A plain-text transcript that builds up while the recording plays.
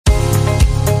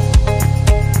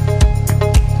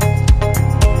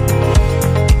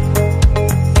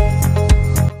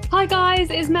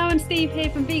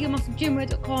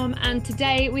gymwear.com, and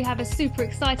today we have a super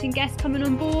exciting guest coming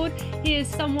on board. He is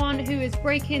someone who is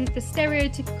breaking the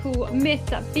stereotypical myth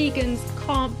that vegans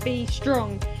can't be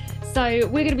strong. So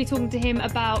we're going to be talking to him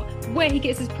about where he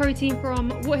gets his protein from,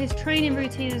 what his training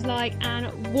routine is like, and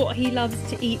what he loves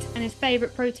to eat and his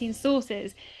favourite protein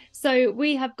sources. So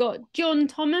we have got John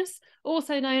Thomas,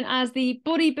 also known as the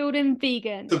Bodybuilding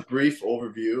Vegan. A brief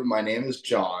overview. My name is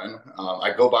John.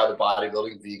 I go by the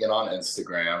Bodybuilding Vegan on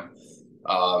Instagram.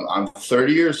 I'm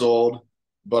 30 years old,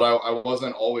 but I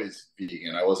wasn't always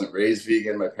vegan. I wasn't raised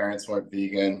vegan. My parents weren't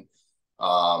vegan.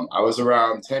 I was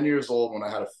around 10 years old when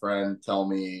I had a friend tell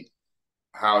me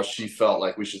how she felt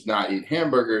like we should not eat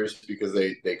hamburgers because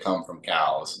they come from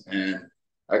cows. And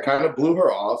I kind of blew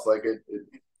her off. Like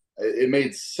it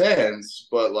made sense,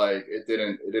 but like it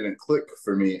didn't click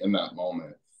for me in that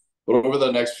moment. But over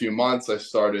the next few months, I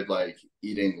started like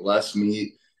eating less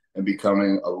meat and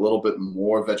becoming a little bit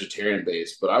more vegetarian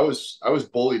based. But I was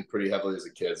bullied pretty heavily as a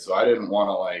kid, so I didn't want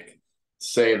to like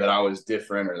say that I was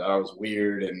different or that I was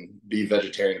weird and be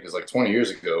vegetarian, because like 20 years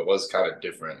ago it was kind of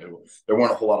different. There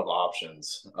weren't a whole lot of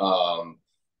options.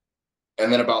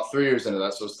 And then about 3 years into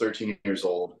that, so I was 13 years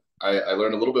old, I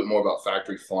learned a little bit more about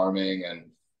factory farming and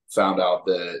found out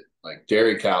that like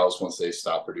dairy cows, once they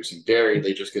stop producing dairy,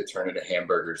 they just get turned into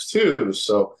hamburgers too.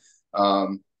 So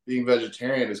being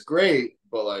vegetarian is great,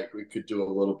 but like we could do a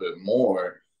little bit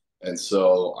more. And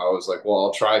so I was like, well,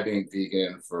 I'll try being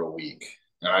vegan for a week.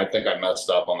 And I think I messed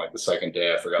up on like the second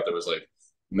day. I forgot there was like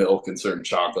milk and certain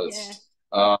chocolates.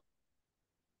 Yeah.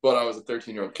 But I was a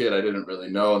 13-year-old kid. I didn't really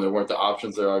know, and there weren't the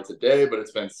options there are today, but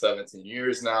it's been 17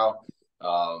 years now.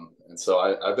 And so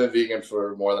I've been vegan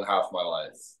for more than half my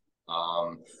life.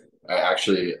 I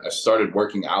started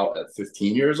working out at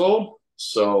 15 years old.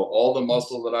 So all the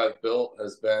muscle that I've built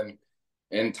has been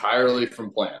entirely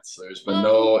from plants. There's been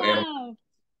no animal.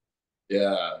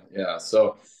 Yeah.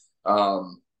 So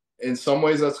in some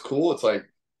ways that's cool. It's like,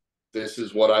 this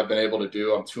is what I've been able to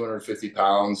do. I'm 250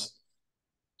 pounds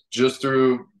just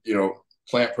through,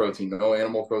 plant protein, no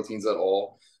animal proteins at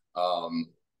all.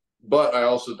 But I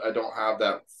don't have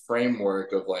that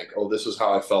framework of like, oh, this is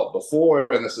how I felt before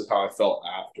and this is how I felt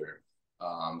after.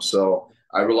 So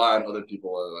I rely on other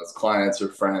people, whether that's clients or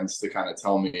friends, to kind of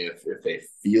tell me if they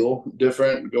feel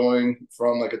different going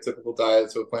from like a typical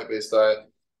diet to a plant-based diet.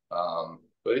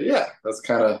 But yeah, that's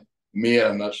kind of me in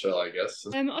a nutshell, I guess.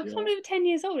 I can't believe 10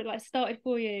 years old it like started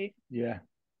for you. Yeah.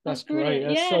 That's great.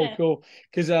 That's so cool.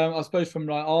 Because I suppose from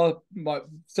like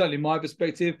certainly my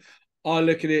perspective, I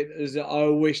look at it as I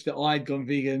wish that I'd gone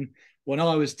vegan when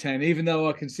I was 10, even though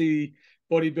I can see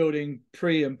bodybuilding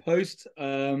pre and post.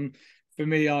 For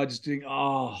me, I just think,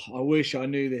 I wish I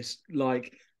knew this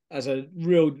like as a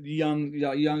real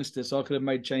youngster, so I could have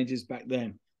made changes back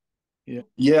then.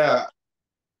 Yeah.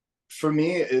 For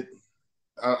me,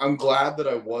 I'm glad that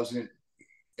I wasn't,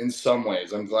 in some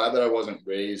ways, I'm glad that I wasn't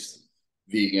raised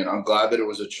vegan. I'm glad that it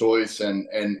was a choice, and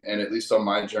at least on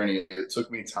my journey, it took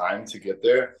me time to get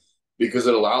there, because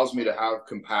it allows me to have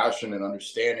compassion and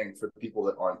understanding for people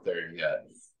that aren't there yet.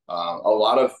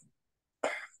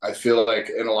 I feel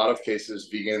like in a lot of cases,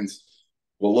 vegans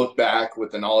will look back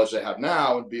with the knowledge they have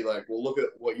now and be like, well, look at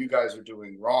what you guys are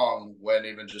doing wrong, when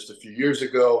even just a few years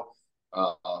ago,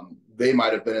 they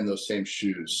might have been in those same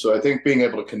shoes. So I think being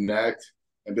able to connect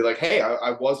and be like, hey,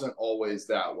 I wasn't always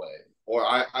that way, or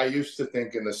I used to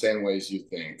think in the same ways you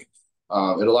think.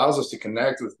 It allows us to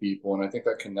connect with people, and I think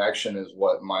that connection is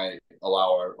what might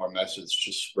allow our message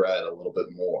to spread a little bit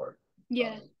more.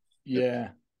 Yeah.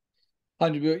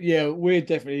 100%. Yeah, we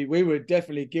were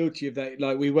definitely guilty of that.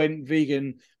 Like, we went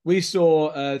vegan. We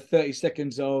saw 30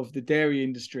 seconds of the dairy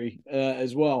industry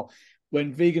as well.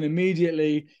 Went vegan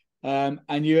immediately, and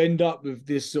you end up with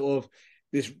this sort of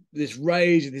this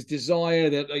rage, this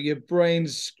desire that like, your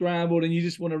brain's scrambled and you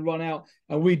just want to run out.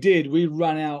 And we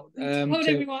ran out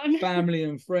to family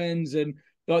and friends, and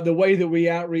like the way that we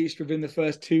outreached within the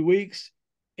first 2 weeks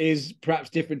is perhaps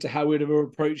different to how we'd have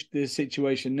approached the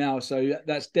situation now. So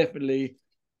that's definitely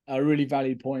a really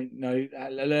valid point.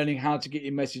 Learning how to get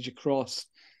your message across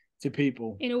to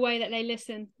people in a way that they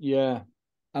listen. Yeah.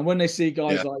 And when they see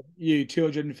guys like you,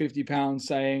 250 pounds,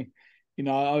 saying,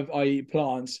 I eat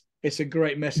plants, it's a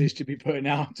great message to be putting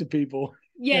out to people.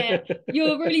 Yeah,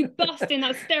 you're really busting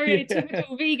that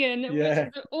stereotypical vegan,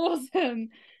 which is awesome.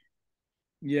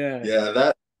 Yeah,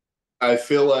 that, I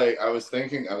feel like I was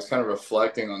kind of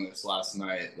reflecting on this last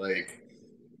night. Like,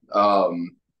 I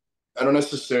don't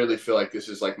necessarily feel like this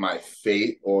is like my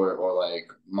fate or like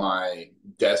my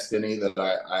destiny that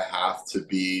I have to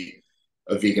be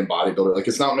a vegan bodybuilder. Like,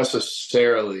 it's not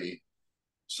necessarily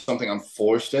something I'm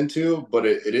forced into, but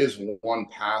it is one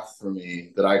path for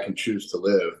me that I can choose to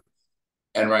live.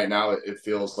 And right now it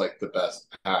feels like the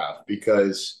best path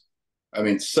because, I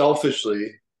mean,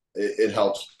 selfishly, it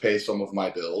helps pay some of my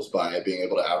bills by being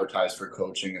able to advertise for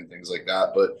coaching and things like that.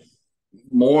 But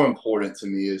more important to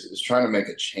me is trying to make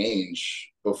a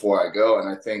change before I go. And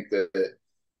I think that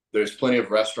there's plenty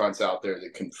of restaurants out there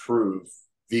that can prove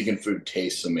vegan food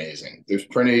tastes amazing. There's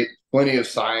plenty of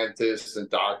scientists and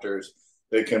doctors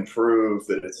that can prove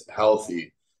that it's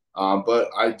healthy. But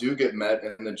I do get met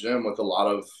in the gym with a lot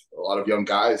of young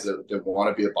guys that want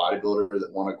to be a bodybuilder,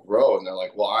 that want to grow, and they're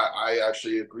like, "Well, I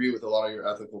actually agree with a lot of your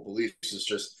ethical beliefs. It's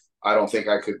just I don't think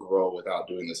I could grow without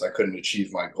doing this. I couldn't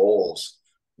achieve my goals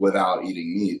without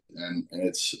eating meat." And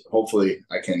it's hopefully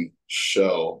I can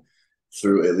show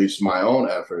through at least my own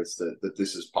efforts that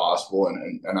this is possible.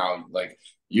 And now, like,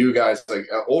 you guys, like,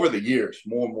 over the years,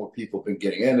 more and more people have been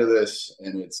getting into this,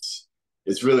 and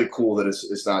it's really cool that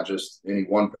it's not just any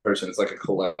one person. It's like a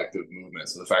collective movement.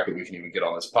 So the fact that we can even get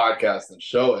on this podcast and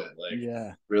show it,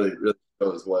 like, really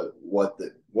shows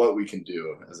what we can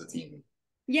do as a team.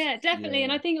 Yeah, definitely. Yeah.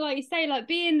 And I think, like you say, like,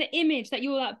 being the image that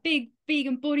you're that big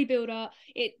vegan bodybuilder,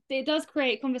 it does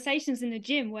create conversations in the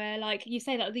gym where, like you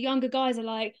say, that the younger guys are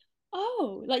like,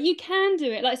 oh, like, you can do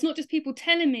it. Like, it's not just people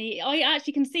telling me. I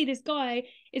actually can see this guy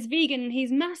is vegan and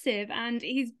he's massive and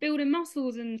he's building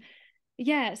muscles. And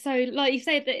yeah, so like you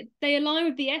say, that they align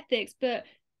with the ethics, but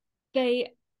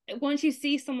once you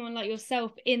see someone like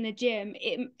yourself in the gym,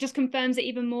 it just confirms it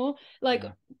even more. Like,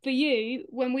 for you,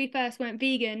 when we first went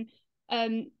vegan,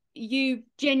 you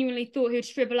genuinely thought he would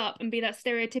shrivel up and be that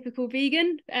stereotypical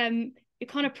vegan. You're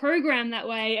kind of programmed that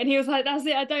way, and he was like, "That's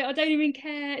it. I don't even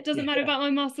care. It doesn't matter about my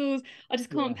muscles. I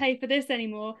just can't pay for this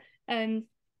anymore."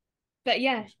 But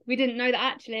yeah, we didn't know that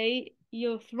actually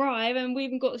you'll thrive, and we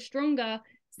even got stronger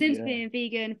since being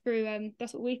vegan through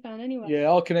that's what we found anyway.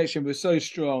 Yeah, our connection was so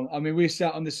strong. I mean, we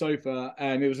sat on the sofa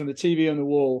and it was on the TV on the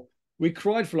wall. We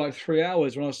cried for like 3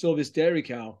 hours when I saw this dairy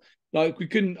cow. Like, we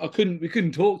couldn't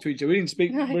talk to each other. We didn't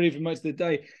speak really for most of the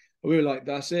day. We were like,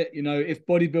 that's it. You know, if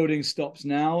bodybuilding stops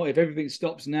now, if everything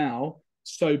stops now,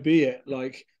 so be it.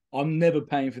 Like, I'm never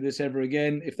paying for this ever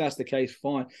again. If that's the case,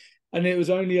 fine. And it was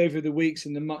only over the weeks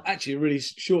and the month, actually a really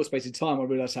short space of time, I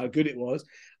realized how good it was.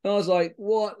 And I was like,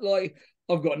 what? Like,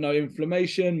 I've got no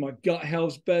inflammation. My gut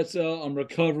health's better. I'm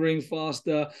recovering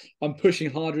faster. I'm pushing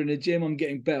harder in the gym. I'm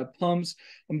getting better pumps.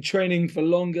 I'm training for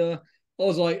longer. I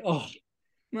was like, oh,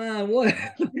 man, what?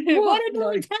 What a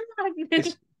like,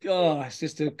 it's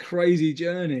just a crazy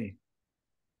journey.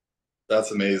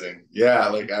 That's amazing. Yeah,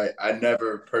 like I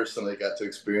never personally got to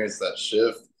experience that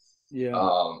shift. Yeah.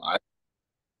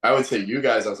 I would say you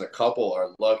guys as a couple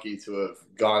are lucky to have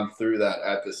gone through that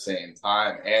at the same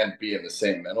time and be in the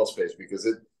same mental space, because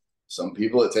some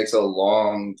people, it takes a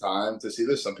long time to see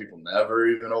this. Some people never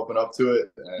even open up to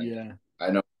it. And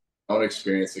I know my own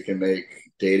experience, it can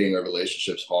make dating or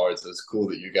relationships hard. So it's cool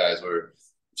that you guys were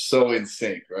so in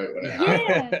sync, right? When it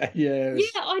happened. Yeah,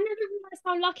 I never realized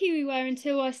how lucky we were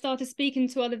until I started speaking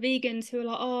to other vegans who are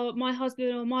like, oh, my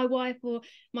husband or my wife or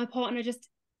my partner just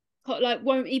like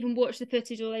won't even watch the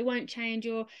footage, or they won't change,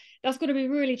 or that's got to be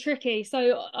really tricky.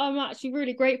 So I'm actually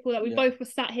really grateful that we both were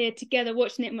sat here together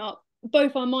watching it.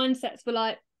 Both our mindsets were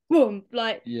like, boom,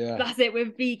 like, that's it,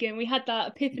 we're vegan. We had that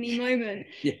epiphany moment.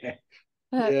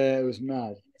 It was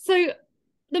mad. So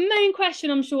the main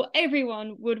question I'm sure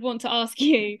everyone would want to ask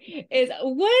you is,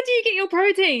 where do you get your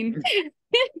protein?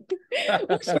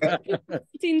 What's your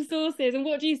protein sources, and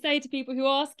what do you say to people who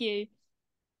ask you?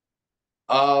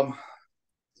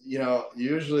 You know,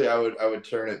 usually I would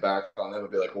turn it back on them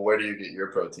and be like, well, where do you get your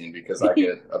protein? Because I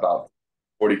get about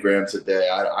 40 grams a day.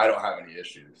 I don't have any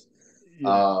issues.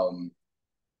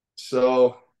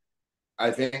 So I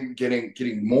think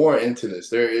getting more into this,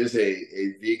 there is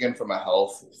a vegan from a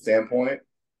health standpoint,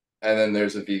 and then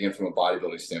there's a vegan from a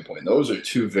bodybuilding standpoint. Those are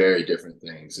two very different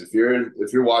things. If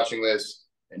you're watching this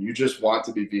and you just want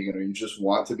to be vegan or you just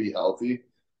want to be healthy,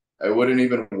 I wouldn't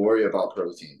even worry about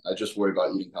protein. I just worry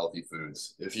about eating healthy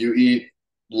foods. If you eat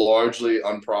largely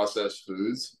unprocessed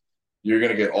foods, you're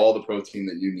going to get all the protein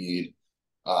that you need.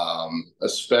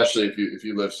 Especially if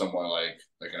you live somewhere like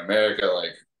in America,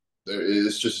 like,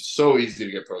 it's just so easy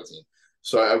to get protein.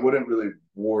 So I wouldn't really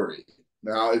worry.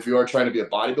 Now, if you are trying to be a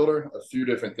bodybuilder, a few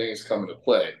different things come into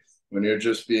play. When you're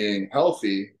just being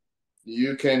healthy,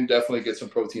 you can definitely get some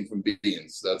protein from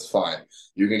beans. That's fine.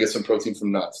 You can get some protein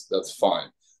from nuts. That's fine.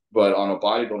 But on a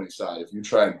bodybuilding side, if you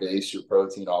try and base your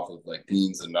protein off of like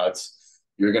beans and nuts,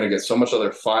 you're going to get so much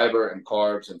other fiber and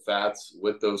carbs and fats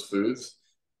with those foods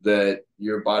that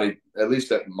your body, at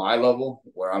least at my level,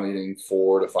 where I'm eating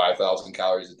 4,000 to 5,000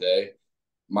 calories a day,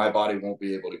 my body won't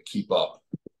be able to keep up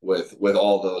with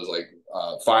all those like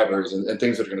fibers and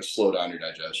things that are going to slow down your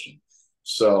digestion.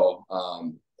 So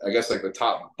I guess like the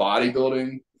top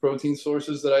bodybuilding protein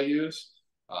sources that I use,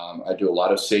 I do a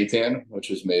lot of seitan, which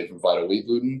is made from vital wheat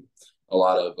gluten, a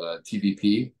lot of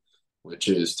TVP, which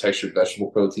is textured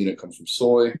vegetable protein. It comes from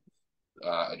soy.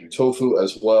 I do tofu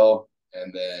as well,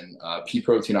 and then pea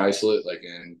protein isolate, like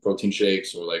in protein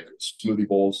shakes or like smoothie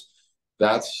bowls.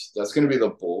 That's going to be the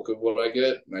bulk of what I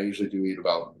get. And I usually do eat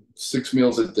about 6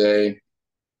 meals a day.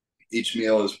 Each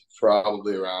meal is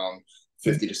probably around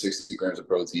 50 to 60 grams of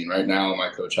protein. Right now, my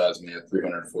coach has me at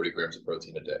 340 grams of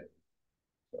protein a day.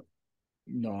 So.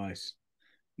 Nice.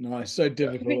 So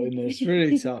difficult, isn't it? It's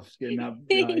really tough getting that.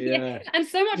 Yeah. And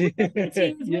so much variety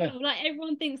as well. Yeah. Like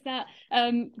everyone thinks that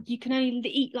you can only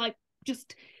eat like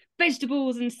just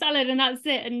vegetables and salad and that's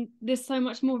it. And there's so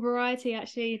much more variety,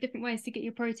 actually, different ways to get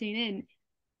your protein in.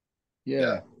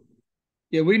 Yeah.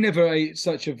 We never ate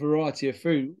such a variety of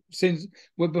food since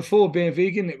before being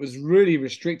vegan. It was really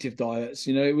restrictive diets.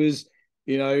 It was,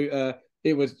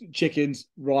 it was chickens,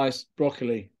 rice,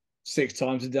 broccoli 6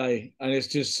 times a day, and it's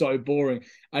just so boring.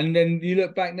 And then you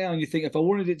look back now and you think, if I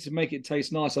wanted it to make it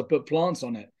taste nice, I put plants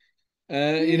on it.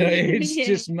 It's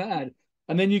just mad.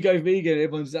 And then you go vegan,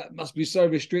 everyone's that must be so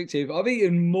restrictive. I've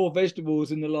eaten more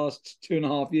vegetables in the last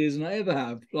 2.5 years than I ever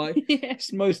have. Like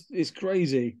it's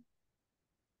crazy.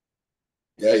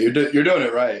 Yeah, you're doing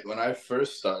it right. When I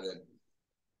first started,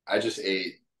 I just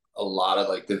ate a lot of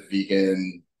like the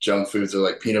vegan junk foods or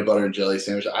like peanut butter and jelly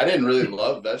sandwich. I didn't really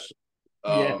love vegetables.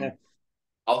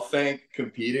 I'll thank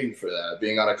competing for that,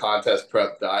 being on a contest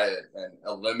prep diet and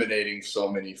eliminating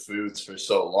so many foods for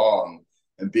so long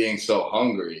and being so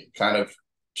hungry kind of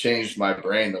changed my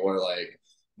brain to where like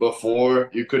before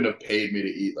you couldn't have paid me to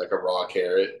eat like a raw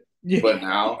carrot, but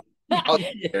now I'll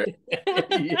eat carrot.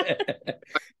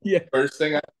 First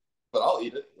thing but I'll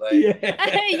eat it.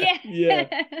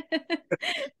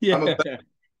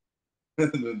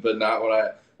 But not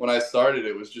when I started,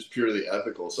 it was just purely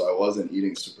ethical, so I wasn't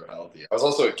eating super healthy. I was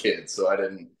also a kid, so I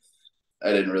didn't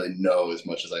really know as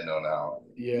much as I know now.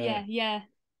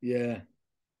 Yeah.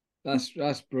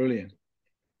 That's brilliant.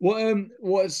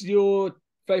 What's your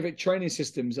favorite training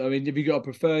systems? I mean, have you got a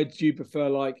preferred? Do you prefer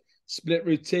like split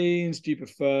routines? Do you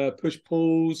prefer push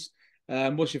pulls?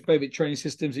 What's your favorite training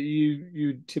systems that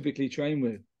you typically train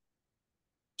with?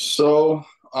 So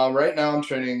right now I'm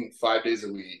training 5 days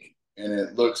a week, and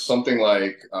it looks something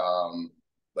like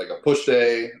a push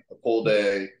day, a pull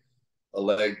day, a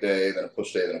leg day, then a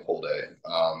push day, then a pull day,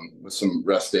 with some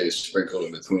rest days sprinkled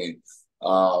in between.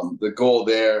 The goal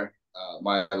there,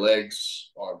 my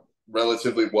legs are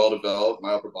relatively well developed.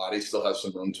 My upper body still has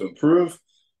some room to improve.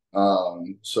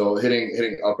 So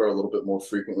hitting upper a little bit more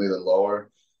frequently than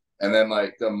lower. And then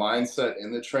like the mindset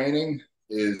in the training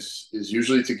is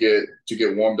usually to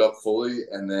get warmed up fully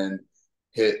and then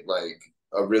hit like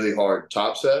a really hard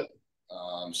top set.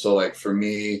 So like for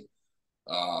me,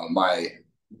 my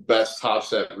best top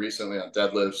set recently on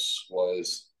deadlifts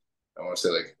was, I want to say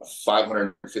like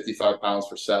 555 pounds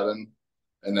for 7.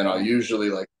 And then I'll usually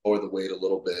like lower the weight a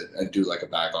little bit and do like a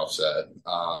back off set.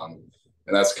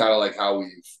 And that's kind of like how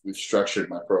we've structured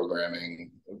my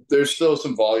programming. There's still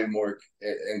some volume work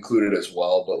included as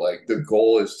well, but like the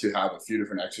goal is to have a few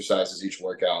different exercises each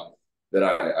workout that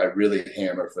I really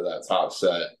hammer for that top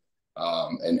set,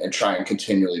 and try and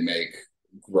continually make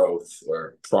growth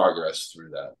or progress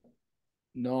through that.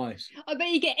 Nice. I bet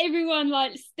you get everyone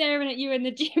like staring at you in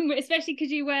the gym, especially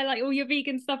because you wear like all your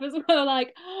vegan stuff as well.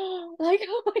 Like oh my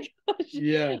gosh,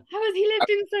 yeah. How has he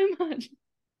lifting so much?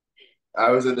 I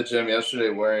was at the gym yesterday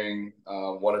wearing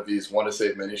one of these Want to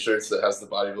Save mini shirts that has the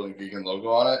Bodybuilding Vegan logo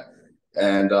on it,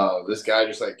 and this guy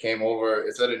just like came over.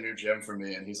 It's at a new gym for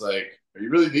me, and he's like, "Are you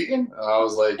really vegan?" And I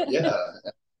was like, "Yeah."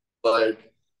 And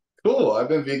like, cool. I've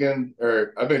been vegan,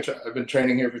 or I've been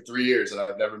training here for 3 years, and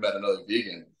I've never met another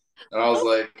vegan. And I was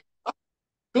like,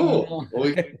 oh,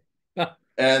 "Cool."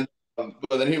 And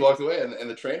but then he walked away, and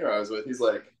the trainer I was with, he's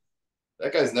like,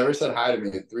 "That guy's never said hi to me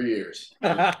in 3 years.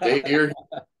 They hear."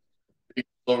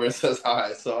 Over and says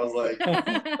hi. So I was like,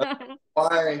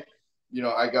 why?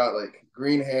 I got like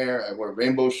green hair. I wear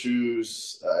rainbow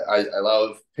shoes. I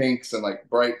love pinks and like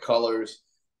bright colors,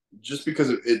 just because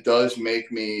it does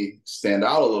make me stand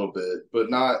out a little bit,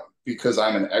 but not because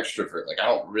I'm an extrovert. Like I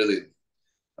don't really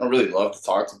love to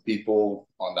talk to people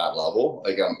on that level.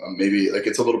 Like I'm maybe like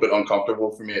it's a little bit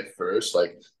uncomfortable for me at first.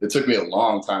 Like it took me a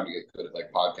long time to get good at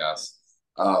like podcasts.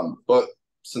 But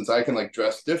since I can like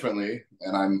dress differently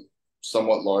and I'm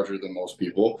somewhat larger than most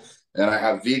people, and I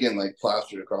have vegan like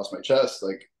plastered across my chest,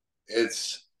 like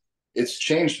it's it's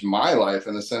changed my life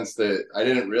in the sense that I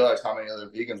didn't realize how many other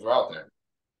vegans were out there.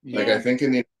 Like, Yeah. I think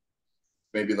in the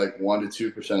maybe like 1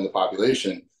 to 2% of the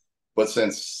population, but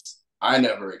since I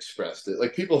never expressed it,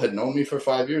 like people had known me for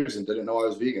 5 years and didn't know I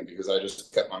was vegan because I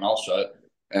just kept my mouth shut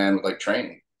and like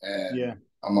training. And Yeah.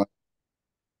 I'm like,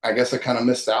 I guess I kind of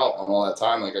missed out on all that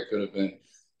time. Like I could have been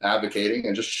advocating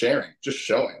and just sharing, just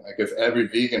showing. Like if every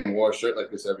vegan wore a shirt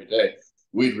like this every day,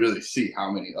 we'd really see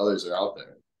how many others are out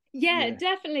there. Yeah, Yeah.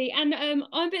 definitely. And I'm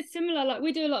a bit similar. Like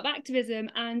we do a lot of activism,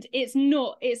 and it's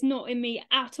not in me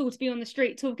at all to be on the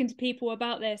street talking to people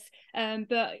about this.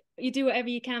 But you do whatever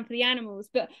you can for the animals.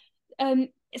 But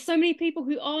so many people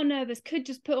who are nervous could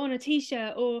just put on a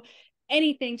t-shirt or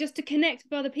anything just to connect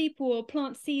with other people or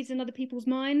plant seeds in other people's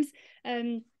minds.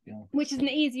 Yeah. Which is an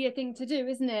easier thing to do,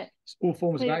 isn't it? It's all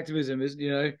forms of So, activism,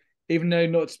 isn't, even though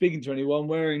not speaking to anyone,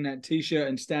 wearing that t-shirt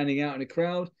and standing out in a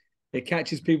crowd, it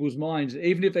catches people's minds.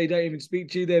 Even if they don't even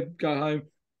speak to you, they go home.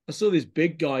 I saw this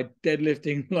big guy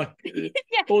deadlifting like yeah,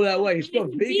 all that way. He's not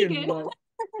vegan. vegan. Like,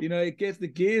 it gets the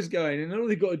gears going. And all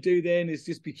they've got to do then is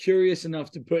just be curious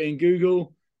enough to put in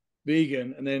Google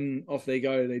vegan, and then off they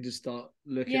go. They just start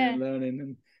looking Yeah. and learning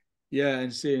and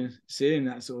seeing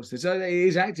that sort of stuff. So it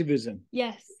is activism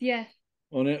Yes, yeah.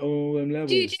 on it all them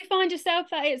levels. Do you find yourself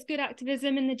that it's good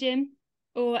activism in the gym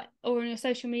or on your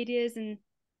social medias and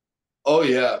Oh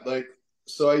yeah, like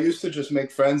so I used to just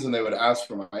make friends and they would ask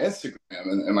for my Instagram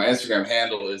and my Instagram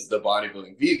handle is the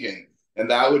bodybuilding vegan.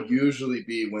 And that would usually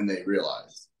be when they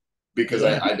realized because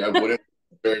Yeah. I wouldn't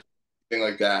share anything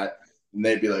like that. And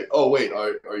they'd be like, oh wait,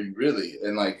 are you really?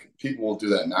 And like people will do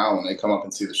that now when they come up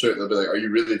and see the shirt. They'll be like, are you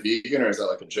really vegan or is that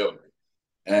like a joke?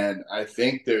 And I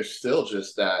think there's still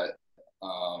just that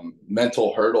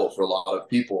mental hurdle for a lot of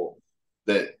people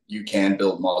that you can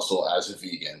build muscle as a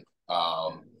vegan.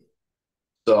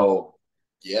 So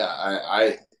yeah,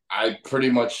 I pretty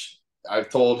much I've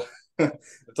told I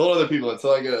told other people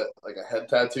until I get a head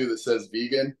tattoo that says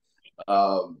vegan,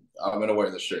 I'm gonna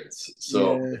wear the shirts.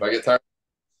 So Yeah. if I get tired,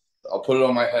 I'll put it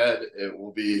on my head. It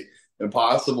will be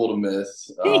impossible to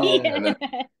miss, and then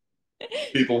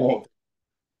people won't.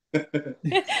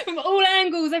 from all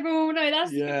angles, everyone will know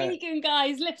that's Yeah. vegan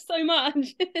guys lift so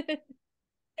much.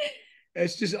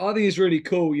 It's just, I think it's really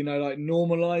cool, like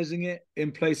normalizing it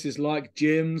in places like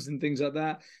gyms and things like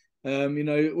that.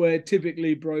 Where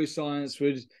typically bro science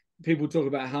would people talk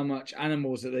about how much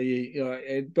animals that they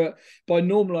eat, but by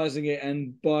normalizing it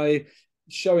and by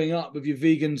showing up with your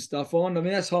vegan stuff on, I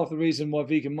mean, that's half the reason why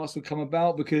Vegan Muscle come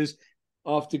about, because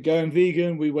after going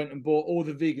vegan, we went and bought all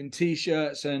the vegan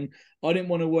t-shirts, and I didn't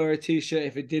want to wear a t-shirt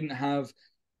if it didn't have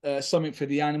something for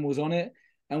the animals on it.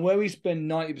 And where we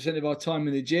spend 90% of our time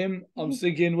in the gym, I'm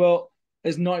thinking, well,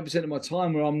 there's 90% of my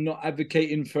time where I'm not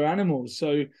advocating for animals.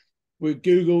 So we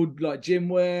Googled like gym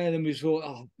wear, and then we thought,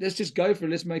 oh, let's just go for it.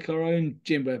 Let's make our own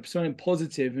gym wear, something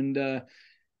positive and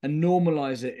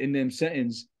normalize it in them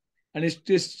settings. And it's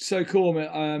just so cool.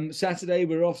 Saturday,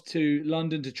 we're off to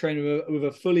London to train with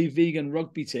a fully vegan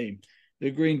rugby team,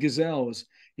 the Green Gazelles,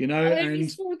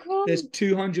 and so cool. there's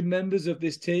 200 members of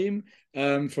this team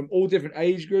from all different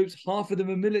age groups. Half of them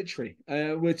are military.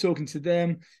 We're talking to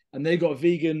them, and they got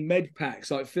vegan med packs,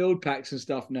 like field packs and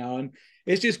stuff now. And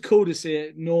it's just cool to see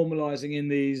it normalizing in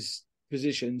these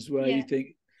positions where you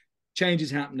think change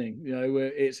is happening,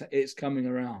 where it's coming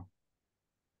around.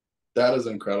 That is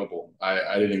incredible.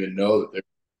 I didn't even know that there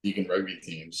were vegan rugby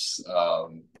teams,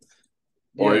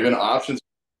 or even options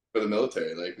for the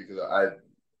military. Like because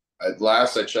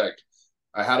last I checked,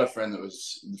 I had a friend that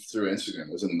was through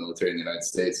Instagram, was in the military in the United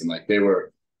States, and like they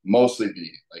were mostly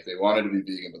vegan. Like they wanted to be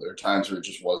vegan, but there were times where it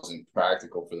just wasn't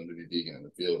practical for them to be vegan in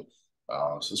the field.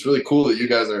 So it's really cool that you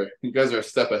guys are a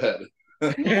step ahead.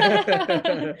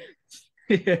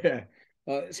 Yeah.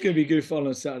 It's going to be good fun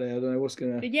on Saturday. I don't know what's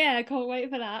going to. Yeah, I can't wait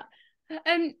for that.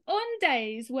 On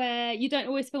days where you don't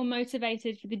always feel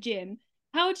motivated for the gym,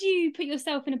 how do you put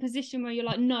yourself in a position where you're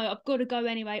like, no, I've got to go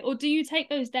anyway? Or do you take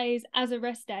those days as a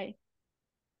rest day?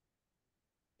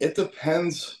 It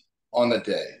depends on the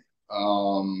day.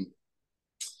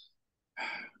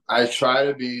 I try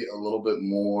to be a little bit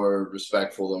more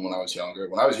respectful than when I was younger.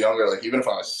 When I was younger, like even if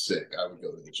I was sick, I would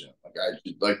go to the gym.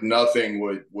 Like nothing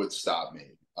would stop me.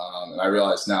 And I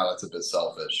realize now that's a bit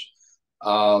selfish.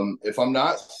 If I'm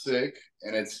not sick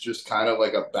and it's just kind of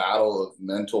like a battle of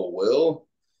mental will,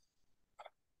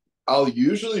 I'll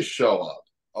usually show up.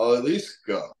 I'll at least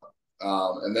go.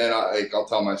 And then I'll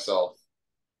tell myself,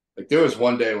 like there was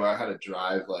one day where I had to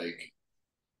drive like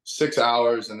 6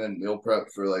 hours and then meal prep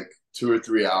for like 2 or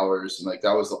 3 hours. And like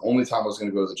that was the only time I was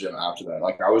going to go to the gym after that.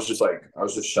 Like I was just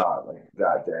shot like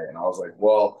that day. And I was like,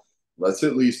 well, let's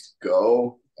at least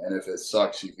go and if it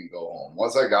sucks, you can go home.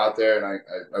 Once I got there and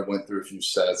I went through a few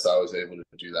sets, I was able to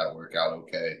do that workout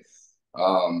okay.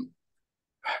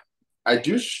 I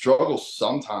do struggle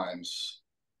sometimes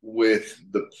with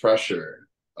the pressure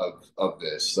of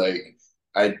this. Like,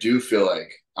 I do feel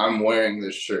like I'm wearing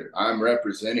this shirt. I'm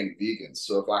representing vegans.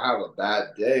 So if I have a bad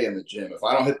day in the gym, if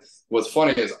I don't hit, what's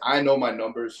funny is I know my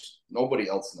numbers. Nobody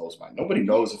else knows mine. Nobody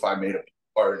knows if I made a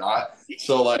or not.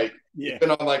 So like,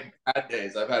 even on like bad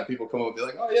days, I've had people come up and be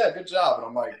like, "Oh yeah, good job," and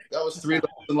I'm like, "That was 3 less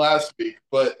than last week,"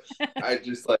 but I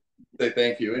just like say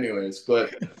thank you anyways.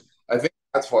 But I think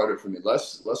that's harder for me.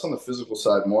 Less on the physical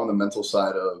side, more on the mental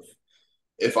side of,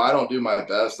 if I don't do my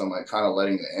best, I'm like kind of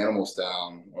letting the animals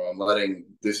down, or I'm letting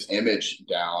this image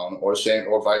down, or saying,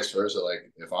 or vice versa.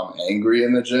 Like, if I'm angry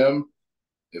in the gym,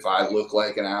 if I look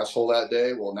like an asshole that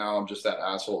day, well, now I'm just that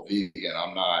asshole vegan.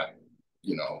 I'm not,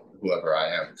 whoever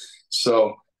I am.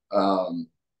 So, I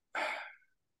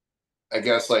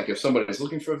guess like if somebody's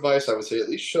looking for advice, I would say at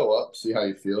least show up, see how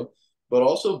you feel, but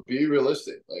also be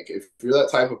realistic. Like, if you're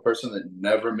that type of person that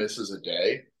never misses a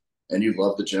day and you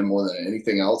love the gym more than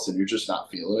anything else and you're just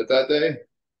not feeling it that day,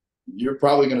 you're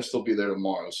probably going to still be there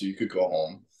tomorrow. So you could go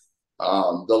home.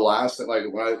 The last thing,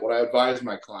 like what I advise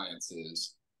my clients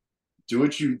is, do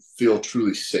what you feel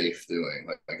truly safe doing.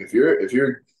 Like if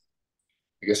you're,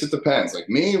 I guess it depends. Like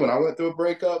me, when I went through a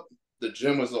breakup, the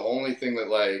gym was the only thing that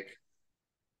like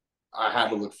I had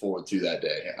to look forward to that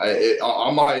day.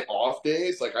 On my off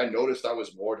days, like I noticed I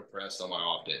was more depressed on my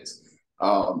off days.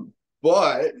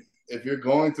 But if you're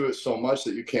going through it so much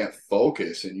that you can't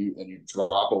focus and you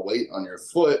drop a weight on your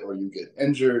foot, or you get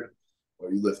injured,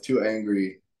 or you lift too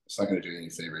angry, it's not going to do any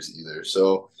favors either.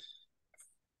 So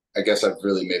I guess I've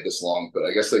really made this long, but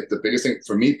I guess like the biggest thing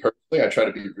for me personally, I try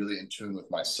to be really in tune with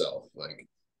myself. Like,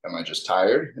 am I just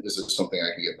tired? Is it something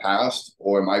I can get past?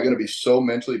 Or am I going to be so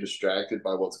mentally distracted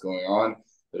by what's going on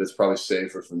that it's probably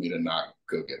safer for me to not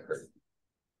go get hurt?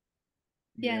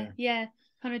 Yeah.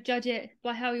 Kind of judge it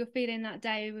by how you're feeling that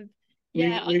day.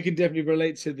 We can definitely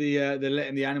relate to the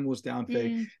letting the animals down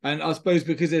thing. And I suppose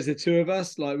because there's the two of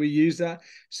us, like we use that.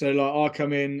 So like I'll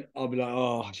come in, I'll be like,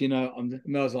 oh,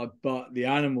 Mel's like, but the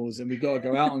animals, and we got to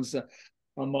go out and stuff.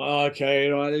 I'm like, oh, okay,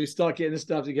 right. We start getting the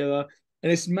stuff together.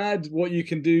 And it's mad what you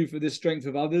can do for the strength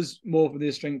of others, more for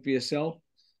the strength for yourself.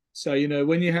 So,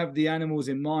 when you have the animals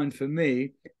in mind, for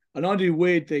me, and I do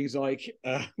weird things like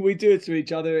we do it to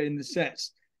each other in the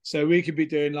sets. So we could be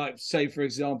doing, like, say, for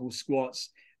example, squats.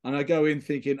 And I go in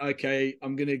thinking, okay,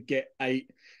 I'm going to get 8.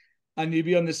 And you'd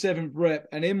be on the 7th rep.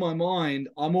 And in my mind,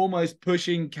 I'm almost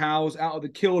pushing cows out of the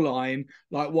kill line,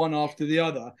 like one after the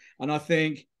other. And I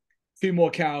think, 2 more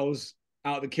cows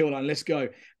out of the kill line, let's go.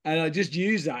 And I just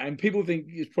use that. And people think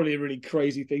it's probably a really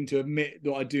crazy thing to admit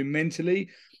that I do mentally.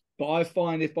 But I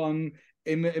find if I'm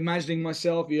imagining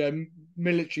myself,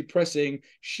 military pressing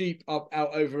sheep up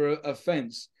out over a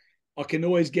fence, I can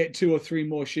always get 2 or 3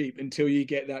 more sheep until you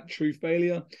get that true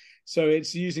failure. So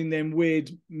it's using them weird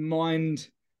mind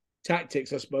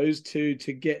tactics, I suppose, to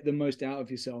get the most out of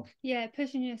yourself. Yeah,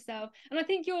 pushing yourself. And I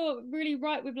think you're really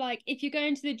right with, like, if you go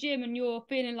into the gym and you're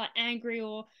feeling like angry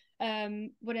or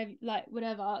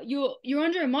whatever, you're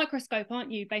under a microscope,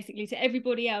 aren't you, basically, to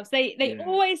everybody else. They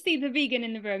always see the vegan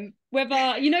in the room,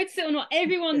 whether you notice it or not.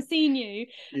 Everyone's seen you.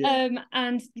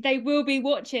 And they will be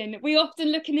watching. We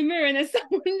often look in the mirror and there's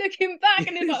someone looking back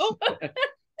and it's like, oh.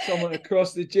 Someone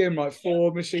across the gym, like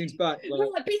 4 machines back.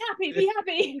 Like, be happy.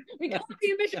 We can't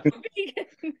be a mission vegan.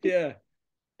 Yeah.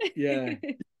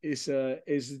 It's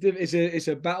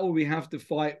a battle we have to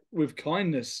fight with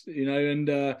kindness,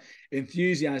 and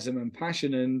enthusiasm and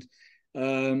passion, and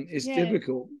it's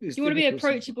difficult. You want to be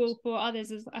approachable for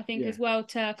others, I think, as well,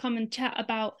 to come and chat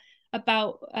about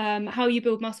how you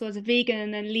build muscle as a vegan,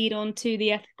 and then lead on to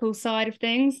the ethical side of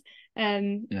things. I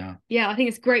think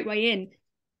it's a great way in.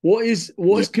 What is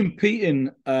competing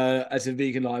as a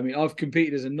vegan like? I mean, I've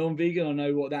competed as a non-vegan. I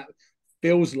know what that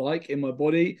feels like in my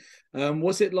body.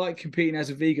 What's it like competing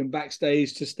as a vegan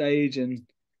backstage to stage? And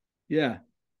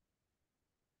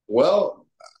well,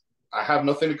 I have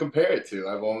nothing to compare it to.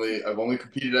 I've only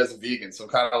competed as a vegan, so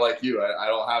kind of like you, I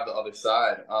don't have the other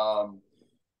side.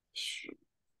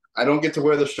 I don't get to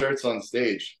wear the shirts on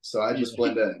stage, so I just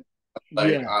blend in.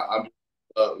 I'm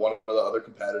one of the other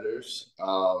competitors.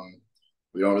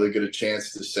 We don't really get a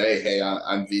chance to say, hey,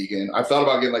 I'm vegan. I've thought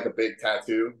about getting like a big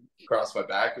tattoo across my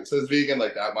back that says vegan,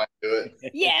 like that might do it.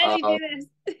 Yeah, you do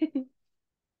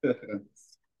this.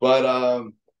 But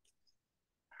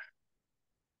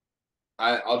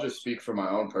I'll just speak from my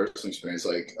own personal experience.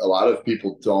 Like, a lot of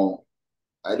people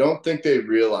I don't think they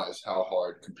realize how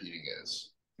hard competing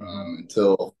is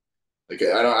until Like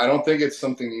I don't think it's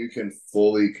something you can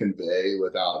fully convey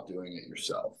without doing it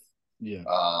yourself. Yeah.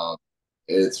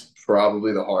 It's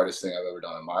probably the hardest thing I've ever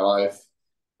done in my life.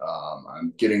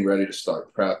 I'm getting ready to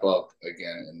start prep up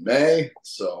again in May,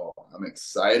 so I'm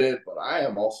excited, but I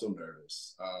am also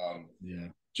nervous. Yeah.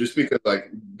 Just because like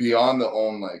beyond the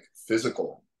own like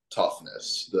physical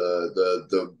toughness,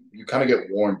 the you kind of get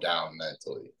worn down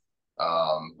mentally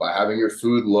by having your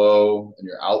food low and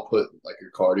your output, like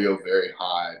your cardio, very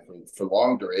high for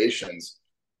long durations.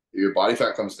 Your body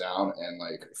fat comes down, and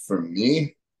like for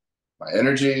me, my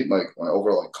energy, like my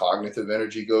overall like cognitive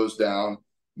energy goes down.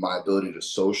 My ability to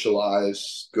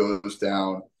socialize goes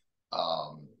down.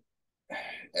 Um,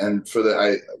 and for the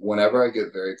I whenever I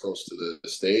get very close to the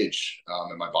stage,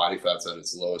 and my body fat's at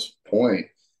its lowest point,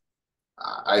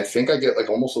 I think I get like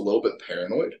almost a little bit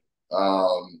paranoid.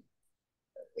 Um,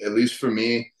 at least for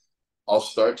me, I'll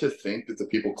start to think that the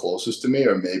people closest to me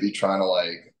are maybe trying to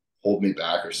like hold me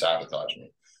back or sabotage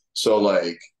me. So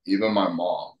like even my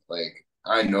mom, like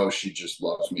I know she just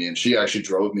loves me, and she actually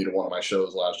drove me to one of my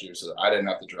shows last year so that I didn't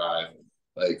have to drive.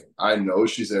 Like I know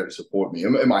she's there to support me.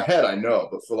 In my head, I know,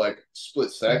 but for like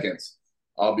split seconds,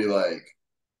 I'll be like,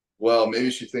 well, maybe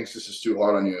she thinks this is too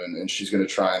hard on you, and she's going to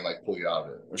try and like pull you out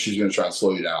of it, or she's going to try and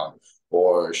slow you down,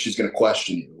 or she's going to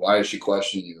question you. Why is she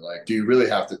questioning you? Like, do you really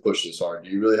have to push this hard?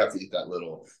 Do you really have to eat that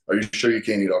little? Are you sure you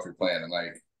can't eat off your plan? And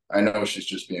like, I know she's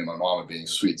just being my mom and being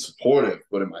sweet, supportive,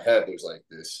 but in my head, there's like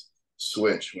this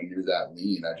switch when you're that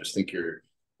lean. I just think you're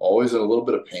always in a little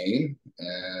bit of pain,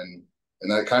 and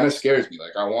that kind of scares me.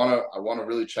 Like, I want to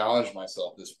really challenge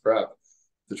myself this prep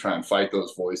to try and fight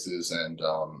those voices and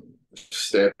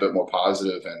stay a bit more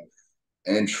positive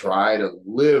and try to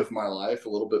live my life a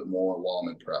little bit more while I'm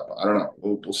in prep. I don't know.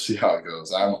 We'll see how it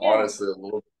goes. I'm honestly a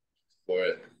little for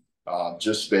it,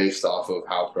 just based off of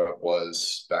how prep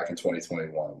was back in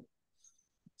 2021.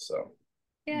 So.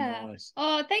 Yeah. Nice.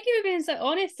 Oh, thank you for being so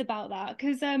honest about that.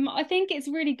 Because I think it's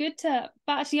really good for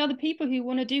actually other people who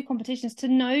want to do competitions to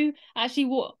know actually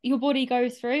what your body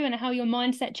goes through and how your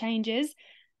mindset changes.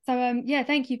 So yeah,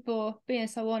 thank you for being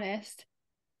so honest.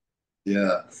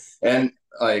 Yeah. And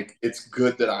like it's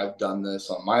good that I've done this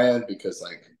on my end because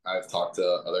like I've talked to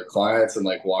other clients and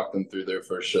like walked them through their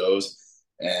first shows,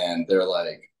 and they're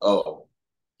like, "Oh,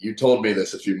 you told me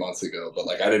this a few months ago, but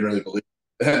like I didn't really believe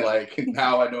it." And like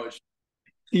now I know it's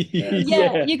and Yeah,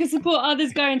 Yeah. you can support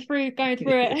others going through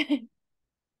it.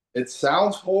 it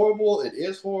sounds horrible, it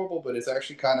is horrible, but it's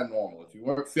actually kind of normal. If you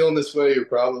weren't feeling this way, you're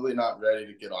probably not ready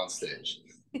to get on stage.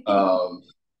 Um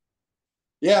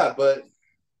yeah, but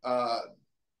uh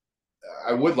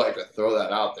I would like to throw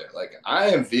that out there. Like, I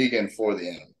am vegan for the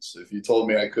animals. If you told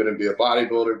me I couldn't be a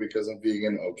bodybuilder because I'm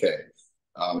vegan, okay.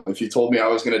 If you told me I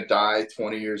was going to die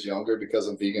 20 years younger because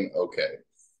I'm vegan, okay.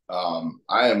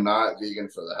 I am not vegan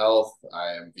for the health.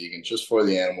 I am vegan just for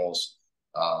the animals.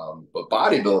 But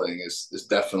bodybuilding is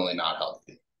definitely not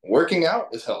healthy. Working out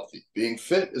is healthy. Being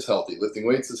fit is healthy. Lifting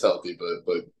weights is healthy.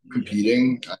 But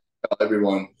competing, I tell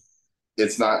everyone,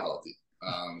 it's not healthy.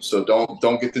 So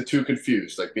don't get the two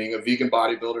confused. Like being a vegan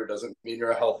bodybuilder doesn't mean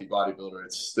you're a healthy bodybuilder.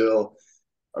 It's still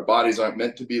our bodies aren't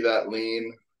meant to be that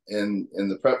lean in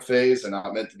the prep phase. They're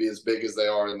not meant to be as big as they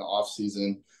are in the off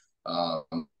season.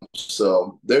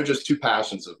 So they're just two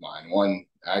passions of mine. One,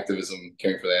 activism,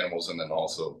 caring for the animals, and then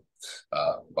also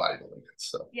bodybuilding.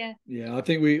 So Yeah. Yeah, I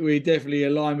think we definitely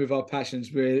align with our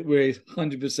passions. We're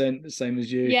 100% the same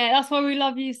as you. Yeah, that's why we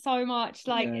love you so much.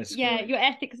 Like, Yeah, your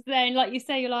ethics there, and like you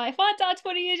say, you're like, if I die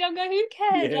 20 years younger, who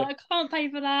cares? Yeah. Like, I can't pay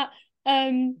for that.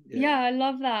 Yeah, I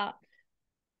love that. luck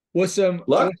What's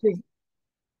your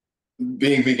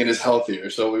being vegan is healthier,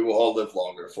 so we will all live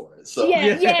longer for it. So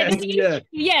Yeah, yeah, yeah,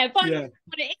 yeah, but yeah,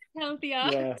 it is healthier.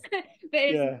 yeah, But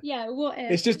it's yeah. what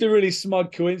It's if? just a really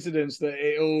smug coincidence that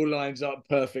it all lines up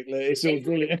perfectly. It's all It's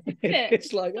brilliant. benefit.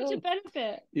 It's like, Such a oh,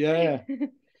 benefit. yeah.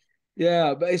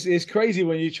 Yeah, but it's crazy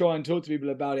when you try and talk to people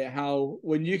about it, how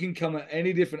when you can come at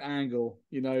any different angle,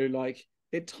 like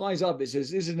it ties up. It's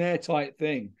an airtight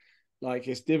thing. Like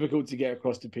it's difficult to get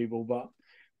across to people, but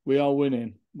we are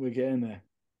winning. We're getting there.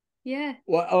 Yeah.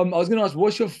 Well, I was going to ask,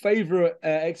 what's your favorite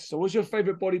exercise? What's your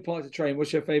favorite body part to train?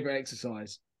 What's your favorite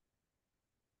exercise?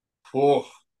 oh,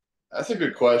 that's a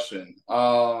good question.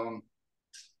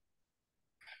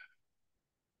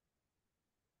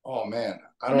 Oh man,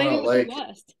 I Or don't maybe know. what's your Like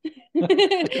worst?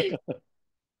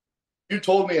 you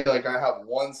told me like I have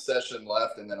one session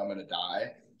left and then I'm gonna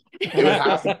die. It would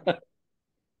have to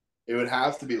it would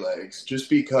have to be legs, just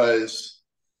because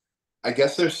I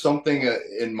guess there's something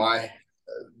in my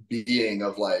being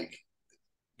of like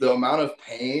the amount of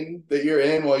pain that you're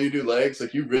in while you do legs,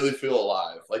 like you really feel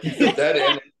alive. Like you feel dead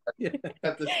and Yeah.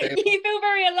 at the same. You feel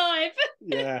very alive.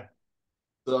 Yeah.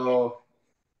 So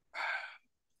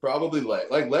probably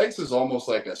legs is almost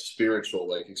like a spiritual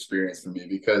like experience for me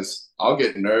because I'll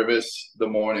get nervous the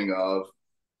morning of.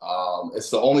 It's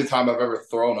the only time I've ever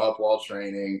thrown up while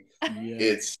training.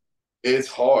 Yeah. It's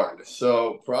hard.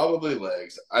 So probably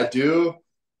legs. I don't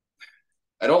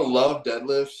love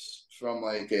deadlifts from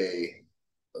like a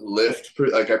lift.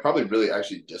 Like I probably really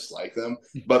actually dislike them,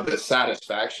 but the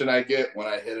satisfaction I get when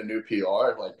I hit a new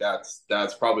PR, like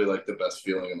that's probably like the best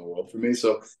feeling in the world for me.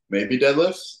 So maybe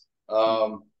deadlifts.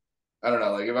 I don't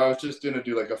know. Like if I was just gonna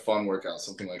do like a fun workout,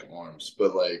 something like arms,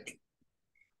 but like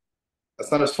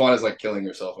that's not as fun as like killing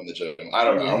yourself in the gym. I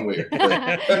don't know. Yeah. I'm weird.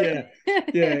 Yeah.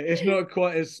 Yeah. It's not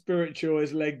quite as spiritual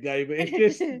as leg day, but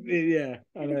it's just, yeah,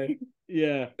 I know.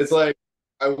 Yeah. It's like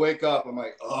I wake up, I'm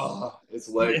like, oh, it's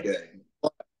leg day.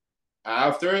 But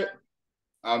after it,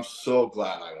 I'm so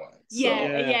glad I went. So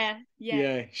Yeah.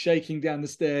 Yeah. Shaking down the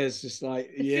stairs, just like,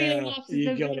 The feeling yeah, after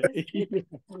you got the- it.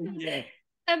 Yeah.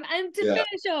 And to yeah.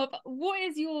 finish off, what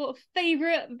is your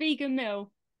favorite vegan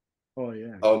meal? Oh,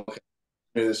 yeah. Okay.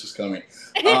 Here this is coming.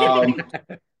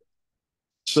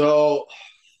 So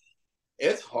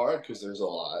it's hard because there's a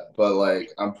lot, but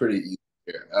like I'm pretty easy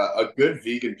here. A good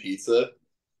vegan pizza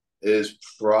is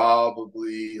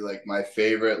probably like my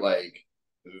favorite, like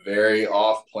very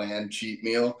off-plan cheat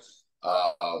meal.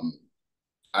 Um,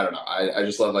 I don't know. I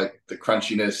just love like the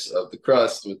crunchiness of the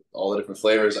crust with all the different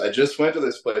flavors. I just went to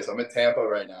this place. I'm in Tampa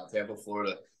right now, Tampa,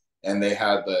 Florida, and they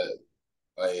had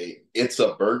it's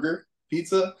a burger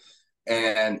pizza,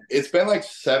 and it's been like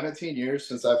 17 years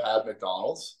since I've had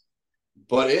McDonald's,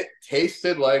 but it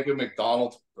tasted like a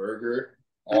McDonald's burger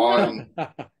on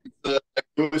it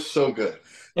was so good.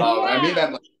 I mean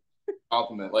that like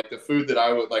compliment, like the food that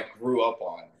I would like grew up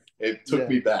on. It took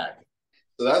me back.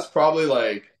 So that's probably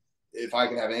like if I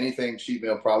can have anything cheat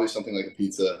meal, probably something like a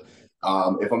pizza.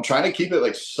 If I'm trying to keep it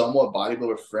like somewhat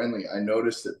bodybuilder friendly, I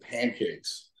noticed that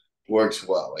pancakes works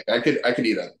well. Like I could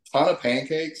eat a ton of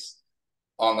pancakes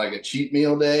on like a cheat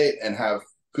meal day and have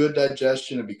good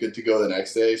digestion and be good to go the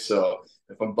next day. So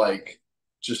if I'm like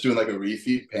just doing like a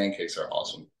refeed, pancakes are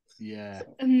awesome. Yeah.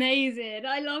 Amazing.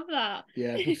 I love that.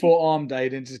 Yeah. Before arm day,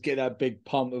 then just get that big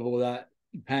pump of all that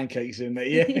pancakes in there.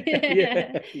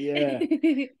 Yeah. Yeah.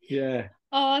 Yeah.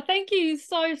 Oh, thank you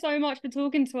so much for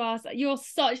talking to us. You're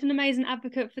such an amazing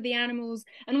advocate for the animals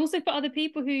and also for other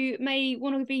people who may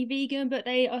want to be vegan, but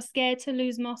they are scared to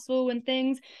lose muscle and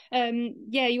things.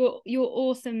 Yeah, you're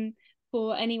awesome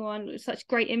for anyone, such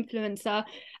great influencer.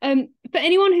 For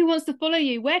anyone who wants to follow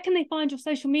you, where can they find your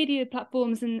social media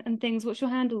platforms and things? What's your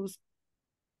handles?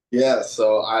 Yeah,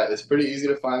 so it's pretty easy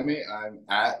to find me. I'm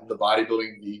at the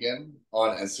Bodybuilding Vegan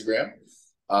on Instagram.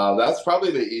 That's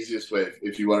probably the easiest way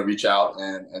if you want to reach out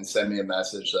and send me a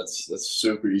message. That's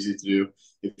super easy to do.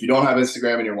 If you don't have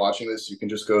Instagram and you're watching this, you can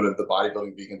just go to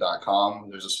thebodybuildingvegan.com.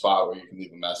 There's a spot where you can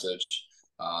leave a message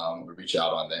or reach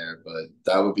out on there. But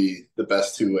that would be the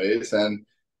best two ways. And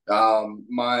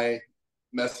my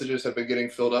messages have been getting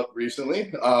filled up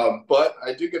recently, but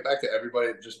I do get back to everybody.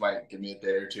 It just might give me a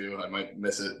day or two. I might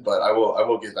miss it, but I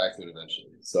will get back to it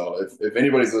eventually. So if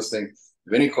anybody's listening,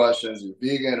 if any questions, you're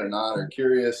vegan or not, or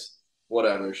curious,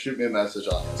 whatever, shoot me a message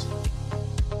on this.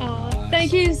 Oh,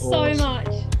 thank you so much.